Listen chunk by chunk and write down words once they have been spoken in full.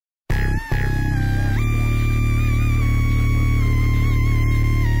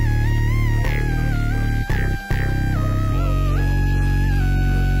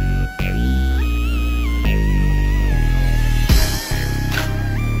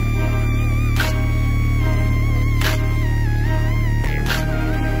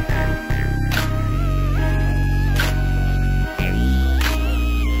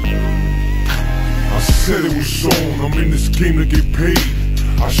in this game to get paid.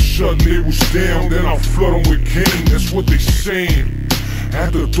 I shut neighbors down, then I flood them with cane. That's what they saying.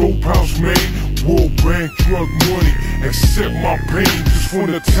 At the dope house, man, World Bank drug money, accept my pain. Just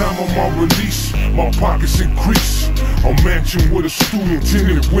from the time of my release, my pockets increase. A mansion with a studio,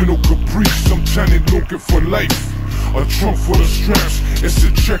 tinted window caprice. I'm trying looking for life, a trunk full of straps. It's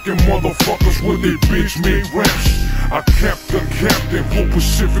a checking motherfuckers with their bitch made raps. I capped the captain, whole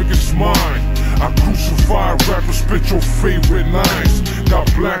Pacific is mine. I crucify rappers, spit your favorite lines.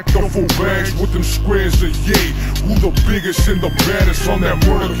 Got black duffel bags with them squares of yay. Who the biggest and the baddest on that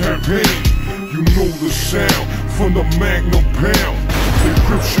murder campaign? You know the sound from the Magnum pound. The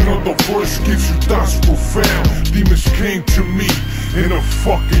encryption of the verse gives you thoughts profound. Demons came to me in a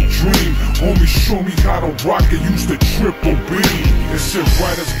fucking dream. Homie, show me how to rock and use the triple beam. It said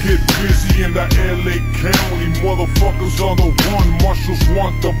writers get busy in the LA County. Motherfuckers on the run, marshals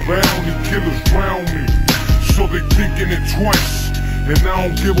want the bounty. Killers round me, so they thinking it twice. And I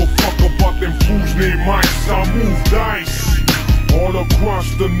don't give a fuck about them fools named Ice. I move dice all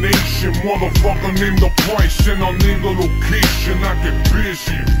across the nation. Motherfucker, name the price and I'll name the location. I get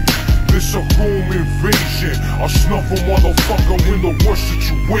busy, this a home invasion. I snuff a motherfucker in the worst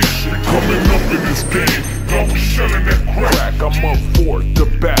situation. Coming up in this game, I was selling that crack. I'm up for the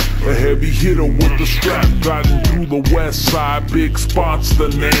back, a heavy hitter with the strap. Riding through the west side, big spots the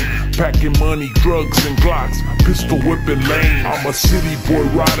name. Packing money, drugs and Glocks, pistol whipping lane. I'm a city boy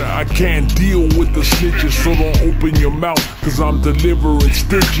rider, I can't deal with the snitches. So don't open your mouth, cause I'm delivering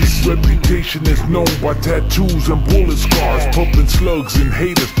stitches. Reputation is known by tattoos and bullet scars. Pumping slugs and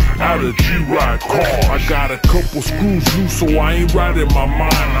haters out of G-Ride car. I got a couple screws loose, so I ain't riding my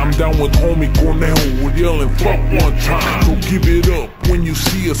mind. I'm down with homie Conejo, with yelling fuck one time. So give it up when you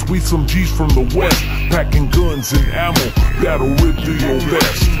see us, we some G's from the west. Packing guns and ammo, that'll rip through your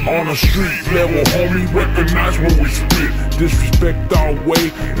vest. On the street level, homie, recognize when we spit. Disrespect our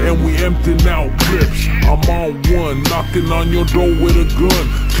way, and we emptying out clips. I'm on one, knocking on your door with a gun.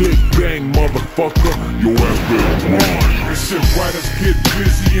 Click bang, motherfucker, your ass better run. It said writers get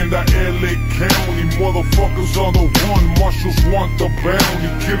busy in the LA County. Motherfuckers on the run, marshals want the bounty.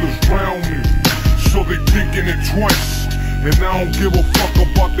 Killers round me, so they thinking it twice. And I don't give a fuck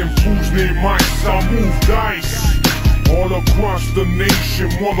about them fools named Ice. I move dice all across the nation.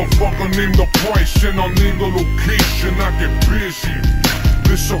 Motherfucker, name the price and I'll name the location. I get busy,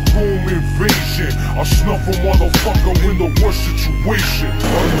 this a home invasion. I snuff a motherfucker in the worst situation.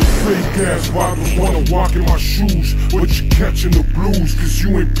 All these fake ass bottles wanna walk in my shoes, but you catching the blues cause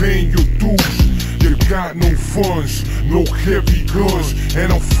you ain't paying your dues. You got no funds, no heavy guns,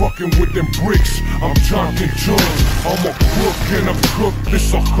 and I'm fucking with them bricks, I'm talking tons. I'm a crook and a cook,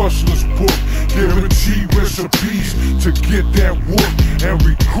 this a hustler's book. Guaranteed recipes to get that work and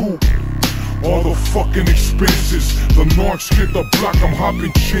recoup all the fucking expenses. The narcs get the block, I'm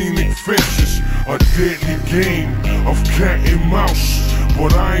hopping chain link fences. A deadly game of cat and mouse,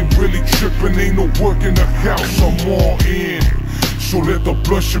 but I ain't really tripping, ain't no work in the house. I'm all in, so let the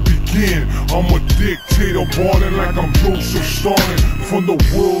bloodshed begin. I'm a dictator, ballin' like I'm Joseph Stalin. From the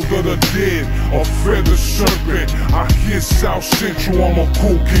world of the dead, a feather serpent. I hit South Central, I'm a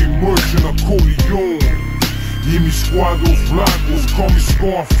cocaine merchant, a Corleone. Give me squadros, blancos, call me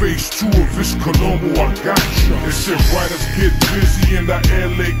Scarface, 2 of this Colombo, I gotcha. It said writers get busy in the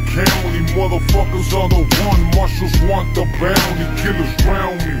LA County. Motherfuckers on the run, marshals want the bounty. Killers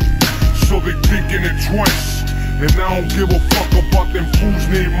round me, so they thinking it twice. And I don't give a fuck about them fools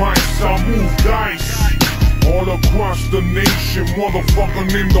named Ice. I move dice all across the nation. Motherfucker,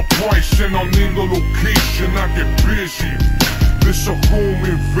 name the price and I'll name the location. I get busy, this a home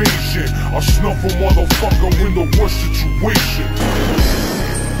invasion. I snuff a motherfucker in the worst situation.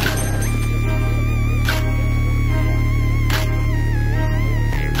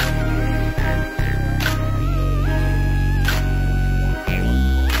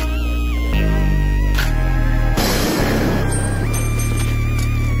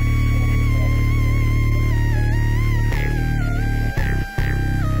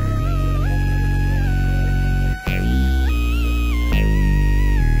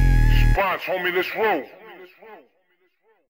 Homie, let's roll.